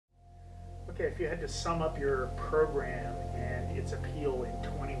Okay, if you had to sum up your program and its appeal in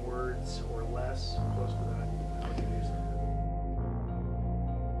 20 words or less, close to that, how would you use it?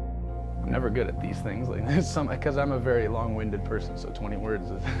 I'm never good at these things, like because I'm a very long-winded person, so 20 words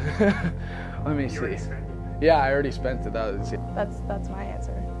is... Let me see. You already spent it. Yeah, I already spent it. That's my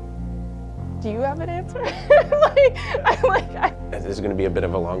answer. Do you have an answer? This is going to be a bit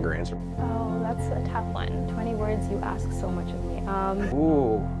of a longer answer. Oh, that's a tough one. 20 words, you ask so much of me.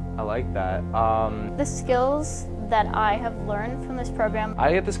 Ooh, I like that. The skills that I have learned from this program.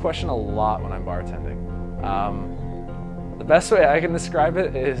 I get this question a lot when I'm bartending. The best way I can describe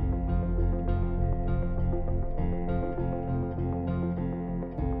it is